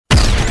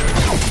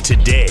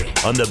Today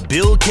on The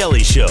Bill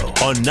Kelly Show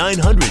on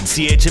 900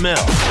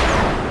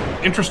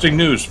 CHML. Interesting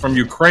news from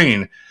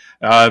Ukraine.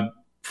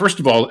 First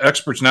of all,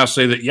 experts now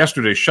say that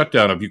yesterday's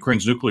shutdown of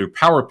Ukraine's nuclear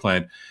power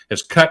plant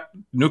has cut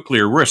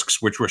nuclear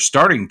risks, which were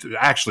starting to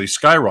actually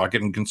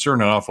skyrocket and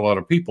concern an awful lot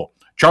of people.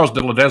 Charles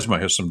de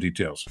Ledesma has some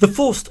details. The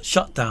forced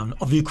shutdown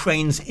of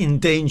Ukraine's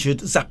endangered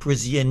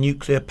Zaporizhzhia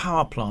nuclear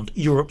power plant,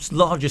 Europe's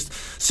largest,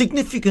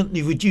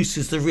 significantly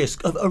reduces the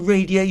risk of a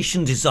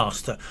radiation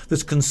disaster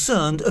that's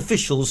concerned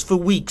officials for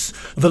weeks.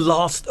 The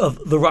last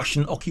of the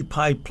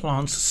Russian-occupied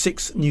plant's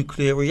 6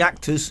 nuclear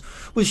reactors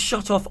was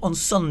shut off on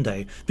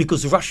Sunday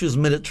because Russia's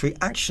military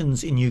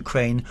actions in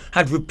Ukraine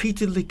had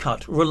repeatedly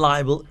cut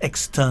reliable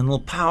external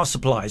power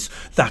supplies.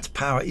 That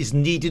power is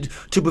needed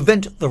to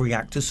prevent the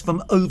reactors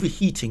from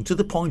overheating to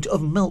the point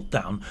of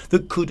meltdown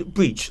that could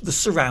breach the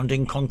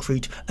surrounding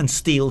concrete and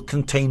steel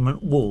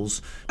containment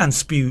walls and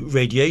spew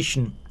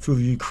radiation through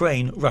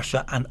Ukraine,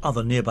 Russia and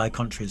other nearby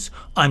countries.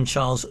 I'm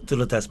Charles de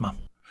Ledesma.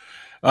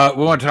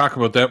 We want to talk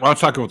about that. I want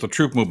to talk about the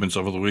troop movements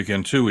over the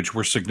weekend, too, which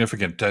were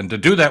significant. And to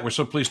do that, we're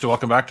so pleased to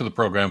welcome back to the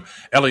program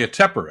Elliot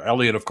Tepper.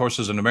 Elliot, of course,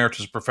 is an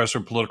emeritus professor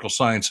of political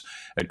science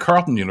at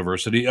Carleton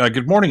University.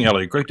 Good morning,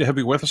 Elliot. Great to have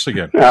you with us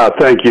again.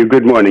 Thank you.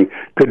 Good morning.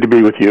 Good to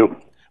be with you.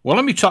 Well,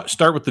 let me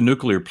start with the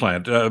nuclear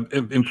plant.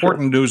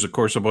 Important news, of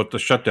course, about the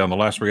shutdown. The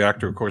last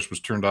reactor, of course, was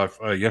turned off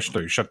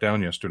yesterday, shut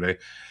down yesterday.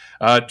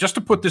 Just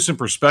to put this in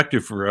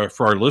perspective for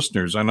our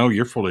listeners, I know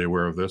you're fully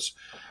aware of this.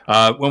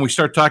 When we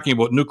start talking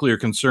about nuclear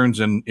concerns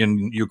in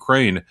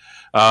Ukraine,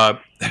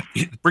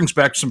 it brings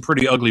back some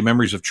pretty ugly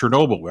memories of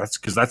Chernobyl,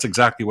 because that's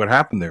exactly what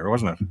happened there,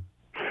 wasn't it?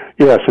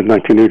 Yes, in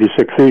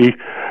 1986.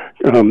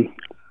 The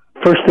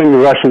first thing the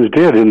Russians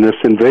did in this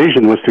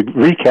invasion was to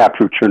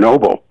recapture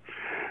Chernobyl.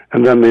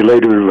 And then they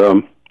later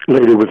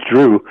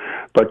withdrew.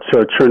 But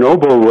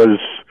Chernobyl was,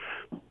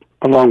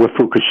 along with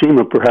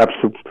Fukushima, perhaps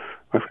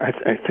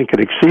I think it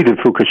exceeded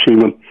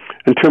Fukushima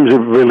in terms of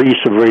release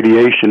of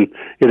radiation.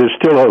 It is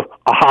still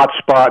a hot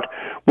spot.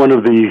 One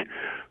of the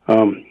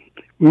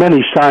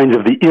many signs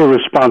of the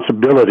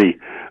irresponsibility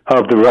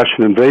of the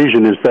Russian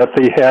invasion is that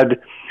they had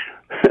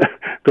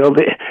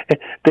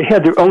they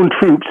had their own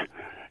troops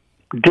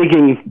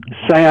digging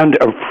sand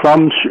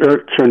from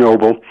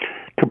Chernobyl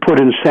to put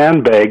in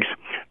sandbags.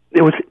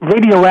 It was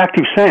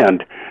radioactive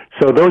sand.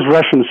 So those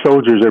Russian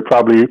soldiers are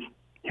probably,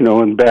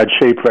 in bad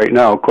shape right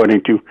now,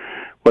 according to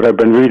what I've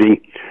been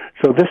reading.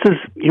 So this is,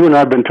 you and I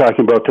have been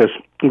talking about this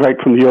right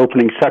from the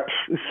opening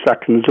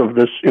seconds of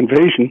this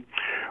invasion.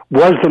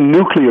 Was the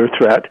nuclear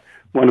threat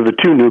one of the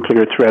 2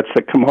 nuclear threats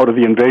that come out of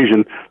the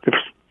invasion? The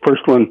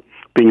first one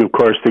being, of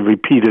course, the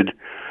repeated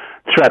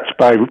threats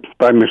by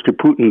Mr.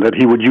 Putin that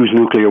he would use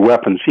nuclear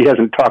weapons. He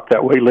hasn't talked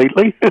that way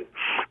lately.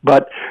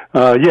 But,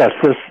 yes,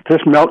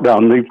 this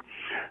meltdown,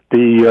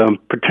 the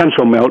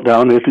potential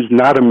meltdown, this is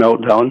not a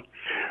meltdown,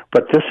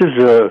 but this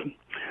is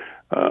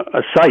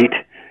a site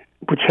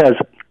which has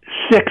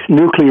 6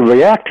 nuclear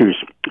reactors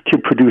to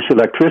produce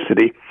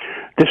electricity.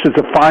 This is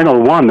the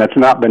final one that's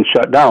not been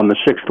shut down. The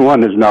 6th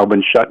one has now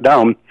been shut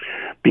down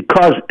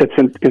because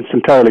it's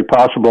entirely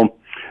possible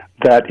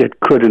that it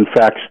could, in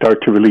fact,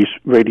 start to release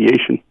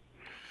radiation.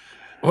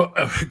 Well,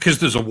 because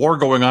there's a war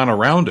going on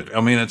around it.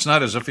 I mean, it's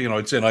not as if,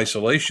 it's in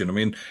isolation. I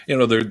mean,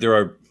 there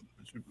are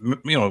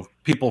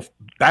people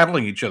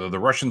battling each other. The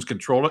Russians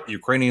control it. The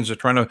Ukrainians are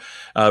trying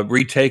to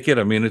retake it.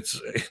 I mean,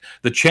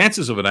 the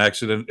chances of an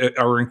accident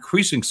are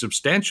increasing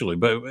substantially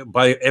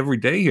by every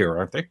day here,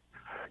 aren't they?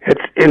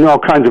 It's in all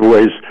kinds of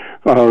ways.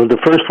 The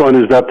first one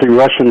is that the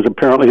Russians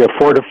apparently have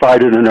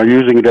fortified it and are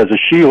using it as a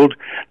shield.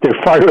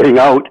 They're firing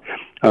out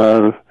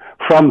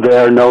from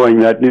there, knowing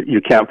that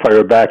you can't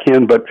fire back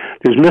in, but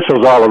there's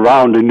missiles all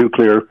around the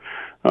nuclear,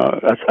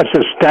 a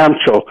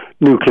substantial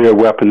nuclear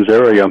weapons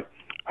area.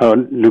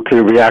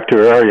 Nuclear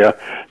reactor area,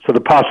 so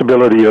the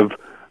possibility of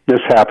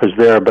mishap is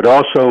there. But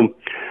also,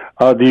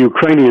 the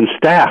Ukrainian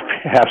staff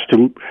has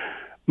to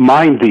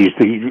mind these.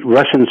 The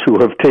Russians who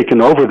have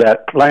taken over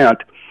that plant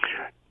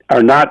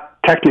are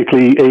not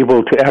technically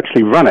able to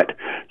actually run it,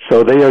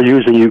 so they are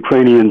using the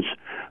Ukrainian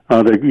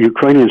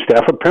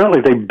staff.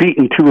 Apparently, they've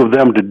beaten 2 of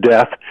them to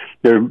death.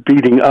 They're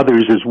beating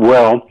others as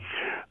well.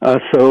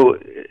 So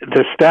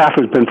the staff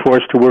has been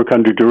forced to work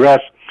under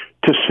duress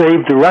to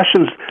save the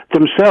Russians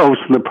themselves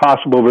from the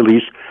possible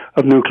release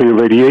of nuclear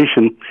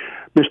radiation.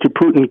 Mr.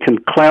 Putin can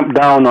clamp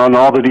down on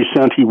all the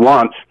dissent he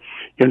wants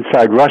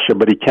inside Russia,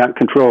 but he can't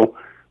control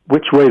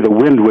which way the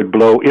wind would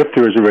blow if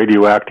there is a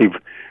radioactive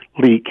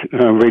leak,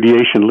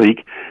 radiation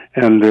leak,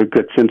 and it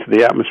gets into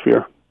the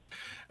atmosphere.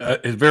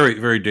 It's a very,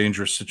 very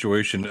dangerous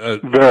situation.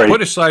 Very.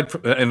 Put aside,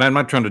 and I'm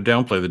not trying to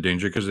downplay the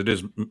danger because it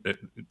is,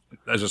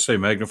 as I say,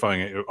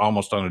 magnifying it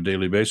almost on a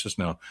daily basis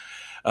now.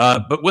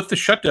 But with the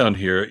shutdown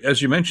here,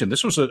 as you mentioned,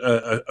 this was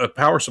a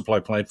power supply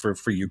plant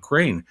for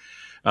Ukraine.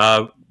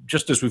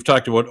 Just as we've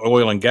talked about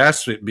oil and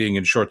gas being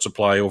in short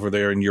supply over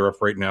there in Europe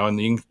right now, and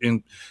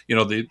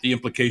the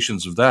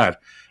implications of that.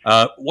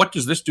 What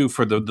does this do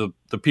for the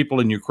people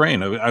in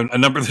Ukraine? A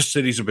number of the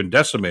cities have been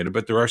decimated,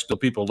 but there are still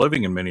people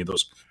living in many of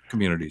those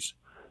communities.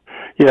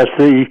 Yes,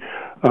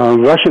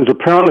 Russians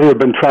apparently have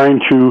been trying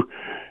to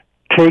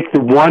take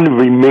the one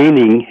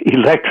remaining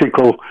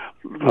electrical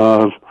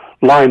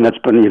line that's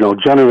been,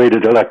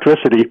 generated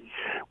electricity,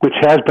 which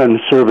has been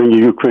serving the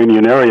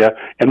Ukrainian area,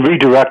 and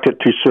redirect it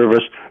to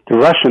service the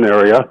Russian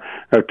area,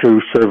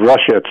 to serve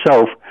Russia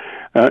itself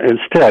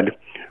instead.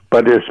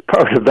 But as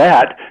part of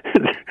that,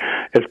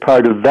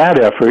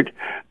 effort,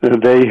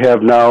 they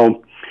have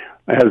now,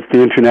 as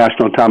the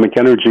International Atomic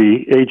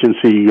Energy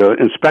Agency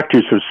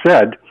inspectors have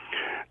said,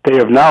 they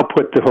have now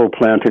put the whole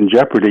plant in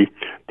jeopardy.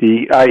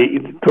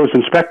 Those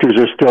inspectors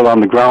are still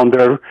on the ground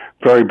there.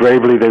 Very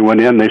bravely, they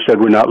went in. They said,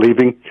 we're not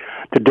leaving.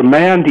 The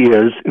demand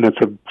is, and it's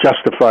a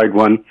justified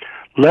one,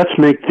 let's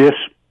make this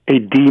a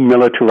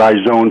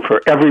demilitarized zone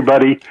for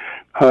everybody.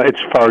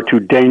 It's far too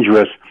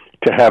dangerous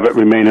to have it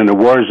remain in a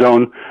war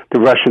zone. The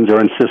Russians are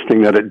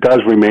insisting that it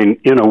does remain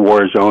in a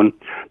war zone.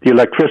 The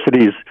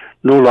electricity is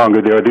no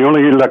longer there. The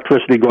only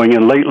electricity going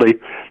in lately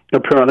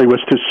apparently was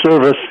to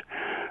service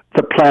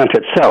the plant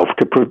itself,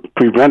 to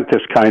prevent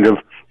this kind of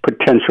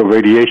potential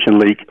radiation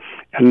leak,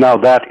 and now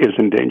that is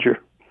in danger.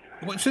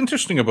 What's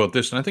interesting about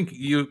this, and I think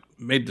you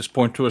made this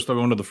point to us on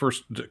one of the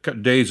first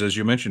days, as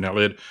you mentioned,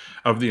 Elliot,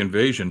 of the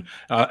invasion.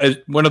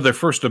 One of their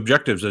first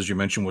objectives, as you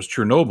mentioned, was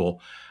Chernobyl.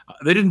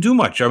 They didn't do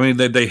much. I mean,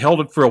 they held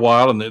it for a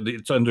while, and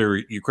it's under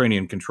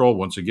Ukrainian control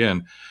once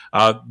again.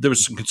 There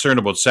was some concern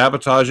about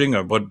sabotaging,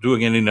 about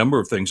doing any number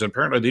of things, and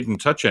apparently they didn't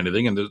touch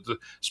anything, and the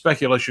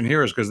speculation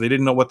here is because they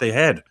didn't know what they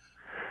had.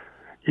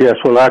 Yes,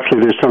 well,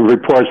 actually, there's some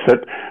reports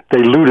that they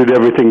looted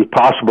everything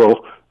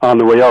possible on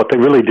the way out. They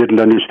really didn't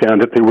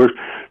understand it. They were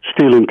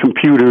stealing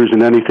computers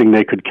and anything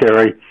they could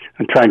carry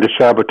and trying to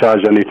sabotage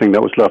anything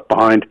that was left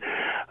behind.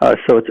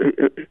 So it's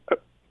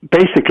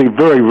basically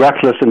very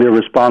reckless and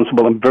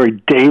irresponsible and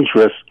very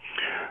dangerous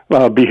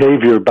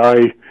behavior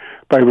by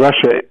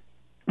Russia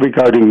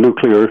regarding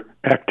nuclear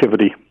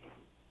activity.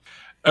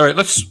 All right,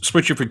 let's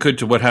switch, if we could,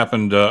 to what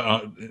happened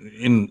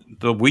in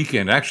the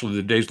weekend, actually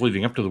the days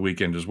leading up to the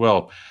weekend as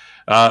well.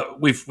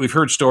 We've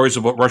heard stories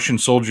about Russian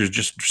soldiers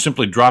just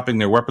simply dropping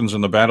their weapons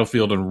on the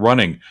battlefield and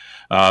running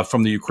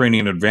from the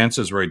Ukrainian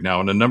advances right now.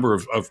 And a number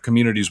of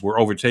communities were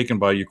overtaken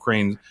by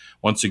Ukraine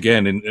once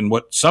again in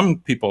what some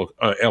people,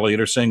 Elliot,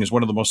 are saying is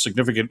one of the most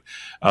significant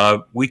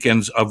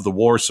weekends of the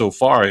war so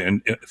far,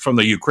 and from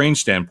the Ukraine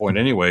standpoint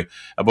anyway,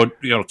 about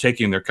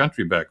taking their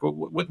country back.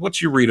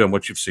 What's your read on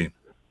what you've seen?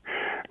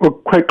 Well,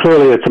 quite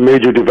clearly, it's a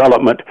major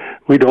development.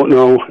 We don't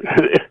know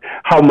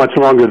how much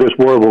longer this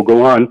war will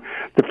go on.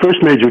 The first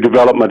major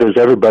development, as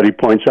everybody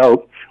points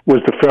out, was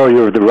the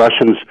failure of the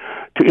Russians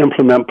to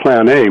implement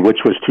Plan A, which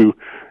was to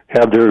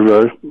have their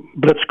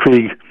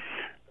blitzkrieg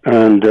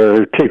and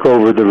take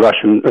over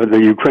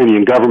the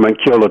Ukrainian government,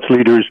 kill its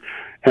leaders,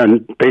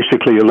 and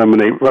basically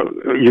eliminate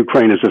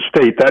Ukraine as a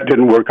state. That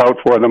didn't work out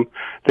for them.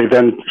 They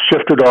then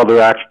shifted all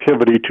their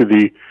activity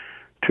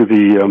to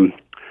the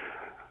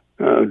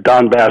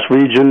Donbass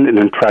region and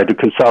then tried to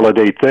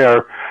consolidate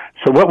there.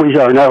 So what we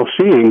are now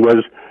seeing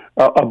was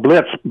a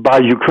blitz by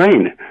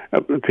Ukraine.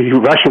 The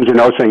Russians are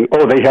now saying,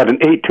 they had an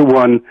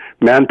 8-1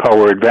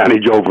 manpower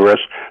advantage over us,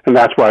 and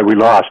that's why we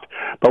lost.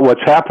 But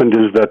what's happened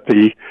is that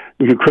the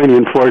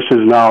Ukrainian forces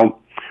now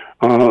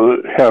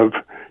have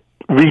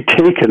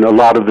retaken a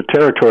lot of the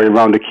territory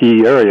around the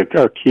key area,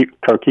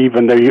 Kharkiv,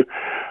 and they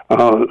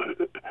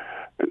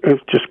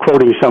just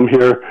quoting some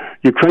here,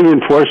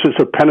 Ukrainian forces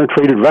have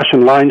penetrated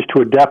Russian lines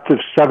to a depth of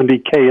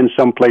 70K in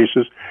some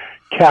places,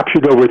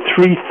 captured over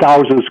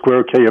 3,000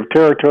 square K of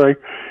territory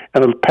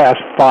in the past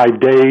 5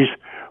 days,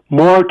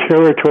 more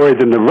territory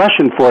than the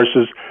Russian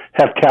forces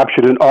have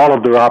captured in all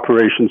of their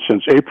operations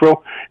since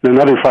April, and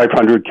another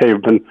 500K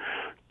have been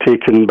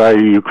taken by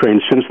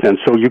Ukraine since then.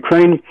 So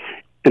Ukraine,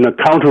 in a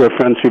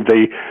counteroffensive,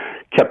 they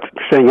kept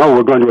saying,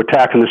 we're going to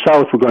attack in the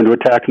south, we're going to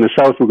attack in the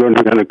south, we're going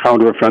to get a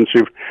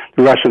counteroffensive.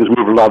 The Russians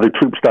moved a lot of their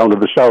troops down to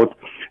the south,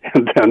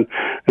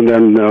 and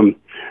then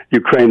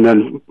Ukraine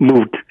then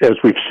moved, as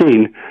we've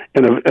seen,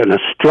 in a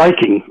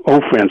striking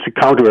offensive,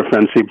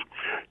 counteroffensive,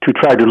 to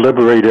try to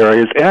liberate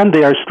areas, and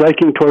they are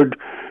striking toward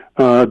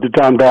the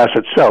Donbass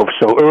itself.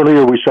 So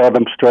earlier we saw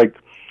them strike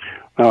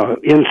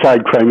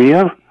inside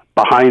Crimea,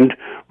 behind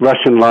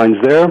Russian lines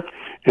there,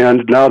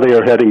 and now they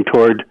are heading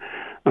toward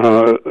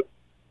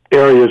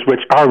areas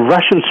which are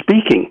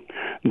Russian-speaking.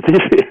 This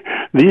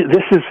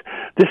is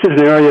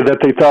an area that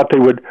they thought they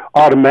would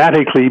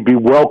automatically be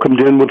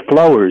welcomed in with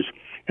flowers,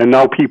 and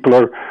now people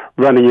are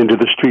running into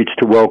the streets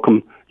to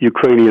welcome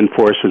Ukrainian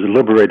forces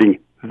liberating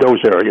those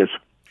areas.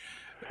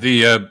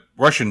 The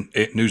Russian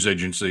news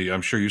agency,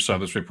 I'm sure you saw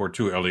this report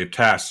too, Elliot,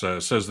 TASS,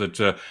 says that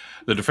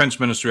the defense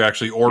ministry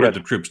actually ordered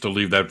the troops to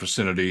leave that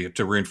vicinity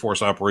to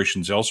reinforce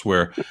operations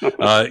elsewhere.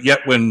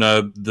 Yet when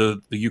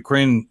the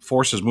Ukraine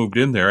forces moved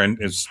in there, and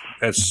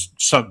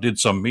did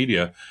some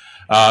media,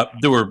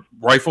 there were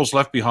rifles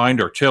left behind,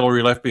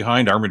 artillery left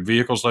behind, armored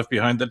vehicles left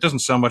behind. That doesn't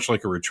sound much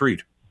like a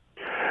retreat.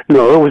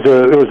 No, it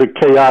was a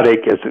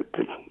chaotic, as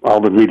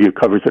all the media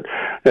covers it.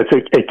 It's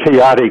a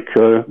chaotic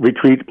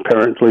retreat.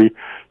 Apparently,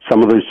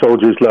 some of the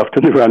soldiers left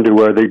in their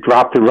underwear. They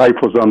dropped their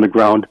rifles on the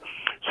ground.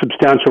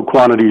 Substantial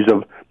quantities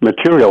of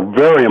material,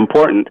 very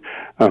important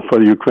for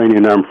the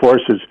Ukrainian armed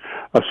forces.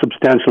 A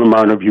substantial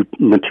amount of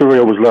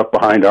material was left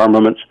behind,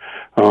 armaments,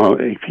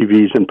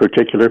 APVs in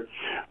particular,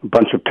 a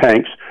bunch of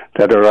tanks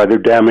that are either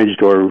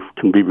damaged or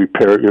can be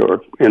repaired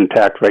or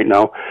intact right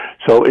now.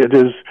 So it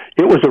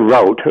was a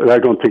rout. I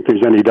don't think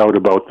there's any doubt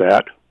about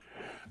that.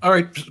 All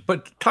right,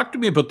 but talk to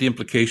me about the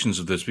implications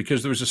of this,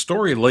 because there was a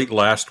story late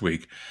last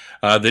week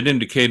that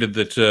indicated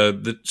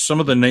that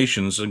some of the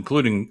nations,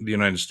 including the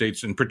United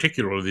States, in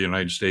particular the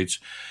United States,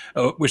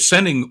 were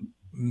sending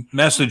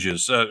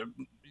messages, at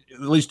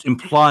least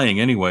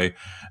implying anyway,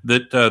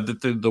 that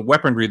the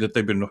weaponry that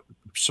they've been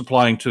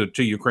supplying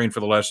to Ukraine for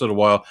the last little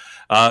while,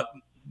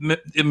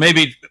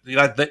 maybe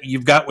that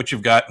you've got what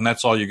you've got, and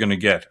that's all you're going to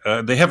get.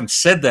 They haven't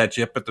said that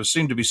yet, but there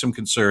seemed to be some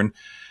concern,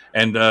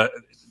 and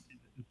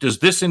does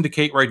this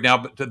indicate right now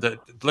that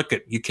look,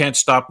 you can't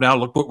stop now?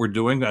 Look what we're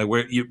doing.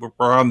 We're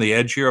on the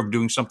edge here of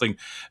doing something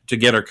to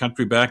get our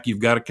country back. You've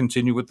got to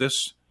continue with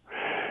this.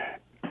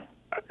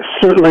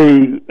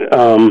 Certainly,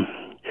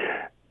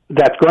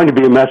 that's going to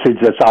be a message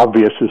that's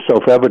obvious and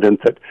self-evident,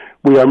 that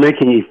we are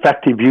making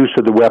effective use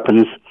of the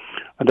weapons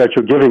that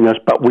you're giving us,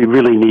 but we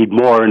really need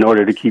more in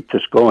order to keep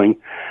this going.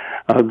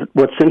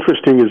 What's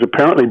interesting is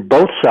apparently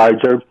both sides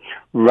are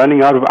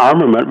running out of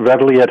armament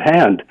readily at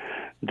hand.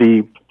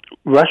 The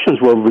Russians,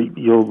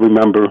 you'll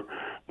remember,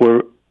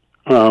 were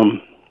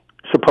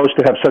supposed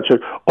to have such an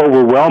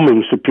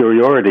overwhelming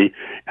superiority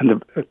and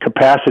the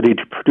capacity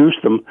to produce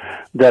them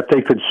that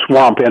they could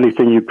swamp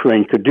anything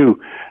Ukraine could do.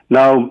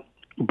 Now,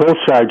 both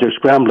sides are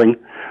scrambling.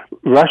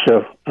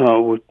 Russia,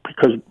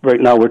 because right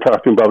now we're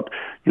talking about,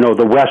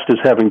 the West is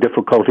having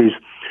difficulties.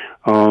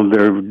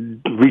 They're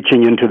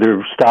reaching into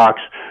their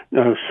stocks.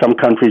 Some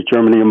countries,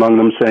 Germany among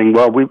them, saying,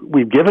 well,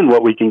 we've given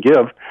what we can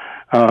give,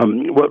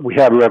 what we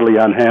have readily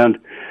on hand.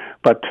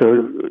 But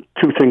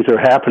two things are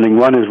happening.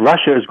 One is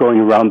Russia is going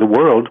around the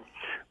world,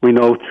 we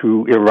know,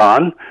 to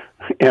Iran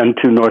and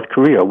to North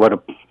Korea. What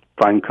a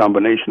fine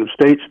combination of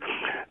states.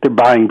 They're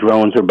buying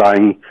drones, they're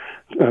buying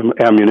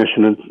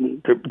ammunition,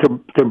 and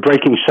they're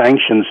breaking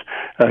sanctions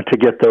to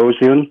get those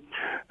in.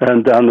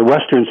 And on the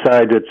Western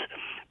side, it's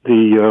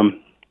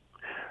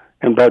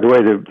and by the way,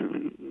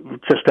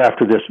 just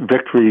after this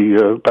victory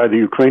by the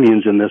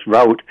Ukrainians in this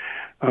rout,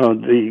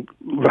 the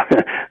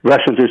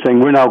Russians are saying,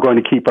 we're now going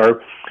to keep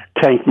our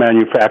tank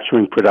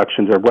manufacturing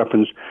productions, our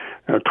weapons,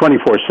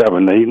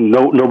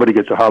 24/7. Nobody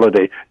gets a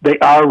holiday. They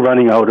are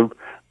running out of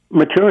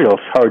materials.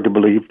 Hard to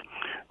believe,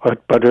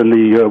 but in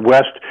the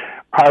West,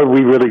 are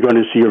we really going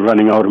to see a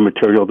running out of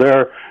material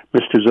there?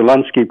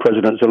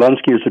 President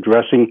Zelensky is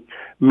addressing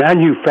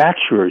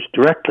manufacturers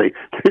directly.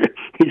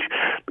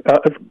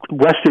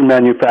 Western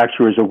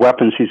manufacturers of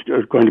weapons, he's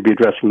going to be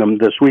addressing them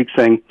this week,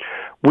 saying,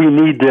 we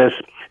need this.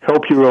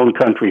 Help your own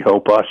country.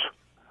 Help us.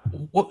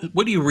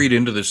 What do you read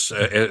into this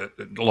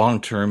long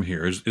term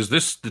here? Is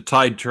this the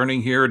tide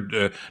turning here?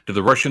 Do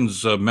the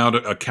Russians mount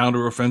a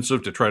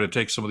counteroffensive to try to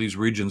take some of these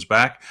regions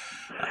back?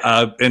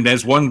 And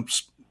as one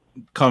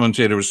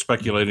commentator was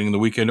speculating in the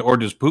weekend, or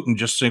does Putin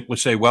just simply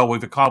say, well,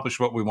 we've accomplished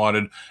what we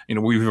wanted,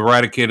 we've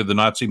eradicated the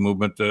Nazi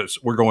movement,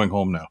 we're going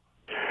home now?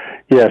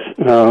 Yes,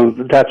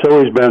 that's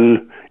always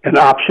been an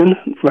option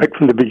right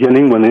from the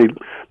beginning when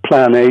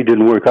Plan A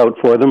didn't work out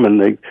for them,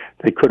 and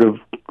they could have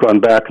gone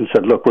back and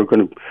said, look, we're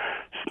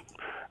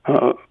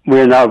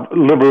now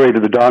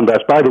liberated the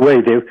Donbass. By the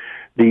way,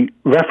 the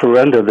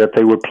referenda that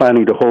they were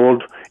planning to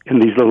hold in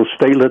these little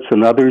statelets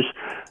and others,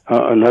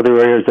 in other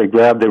areas they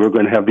grabbed, they were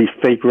going to have these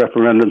fake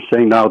referendums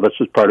saying now this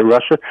is part of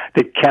Russia.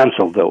 They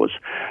canceled those.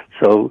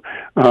 So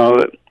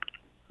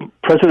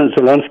President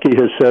Zelensky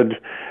has said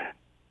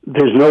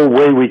there's no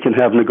way we can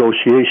have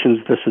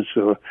negotiations. This is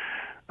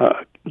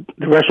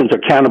the Russians are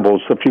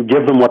cannibals. If you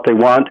give them what they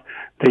want,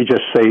 they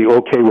just say,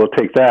 okay, we'll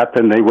take that.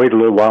 Then they wait a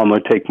little while and they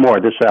take more.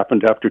 This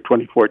happened after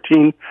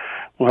 2014.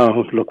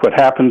 Well, look what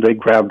happened. They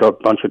grabbed a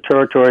bunch of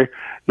territory.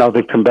 Now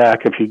they've come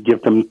back. If you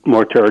give them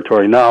more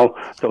territory now,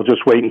 they'll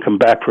just wait and come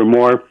back for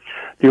more.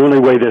 The only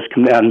way this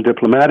can end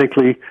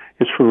diplomatically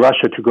is for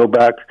Russia to go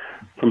back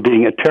from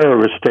being a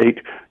terrorist state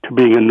to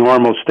being a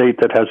normal state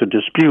that has a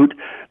dispute.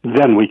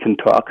 Then we can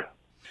talk.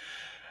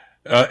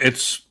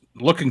 It's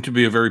looking to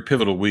be a very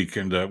pivotal week,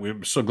 and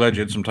we're so glad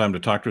you had some time to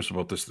talk to us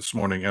about this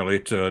morning,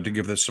 Elliot, to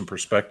give this some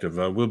perspective.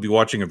 We'll be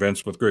watching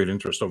events with great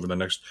interest over the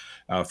next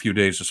few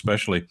days,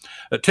 especially.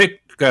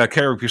 Take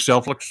care of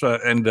yourself,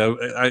 and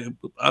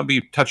I'll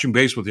be touching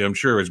base with you, I'm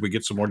sure, as we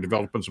get some more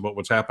developments about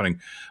what's happening.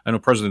 I know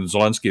President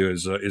Zelensky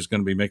is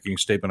going to be making a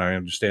statement, I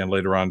understand,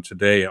 later on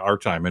today, our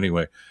time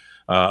anyway,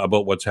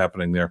 about what's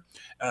happening there.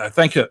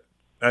 Thank you.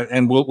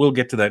 And we'll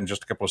get to that in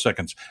just a couple of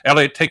seconds.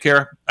 Elliot, take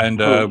care. And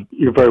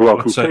you're very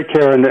welcome. Take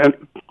care, and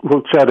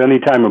we'll chat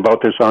anytime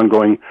about this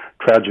ongoing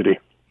tragedy.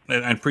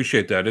 And I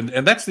appreciate that.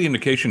 And that's the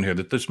indication here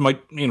that this might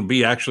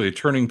be actually a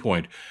turning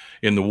point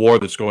in the war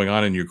that's going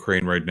on in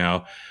Ukraine right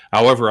now.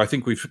 However, I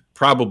think we've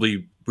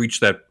probably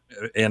reached that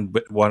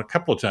but a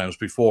couple of times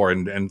before,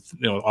 and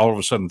all of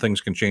a sudden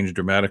things can change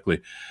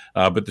dramatically.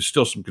 But there's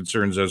still some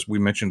concerns, as we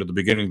mentioned at the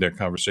beginning of that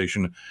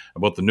conversation,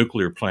 about the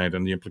nuclear plant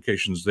and the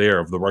implications there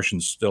of the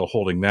Russians still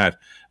holding that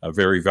a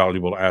very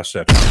valuable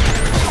asset.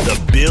 The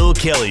Bill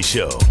Kelly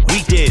Show,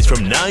 weekdays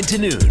from 9 to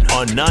noon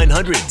on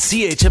 900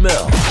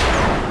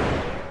 CHML.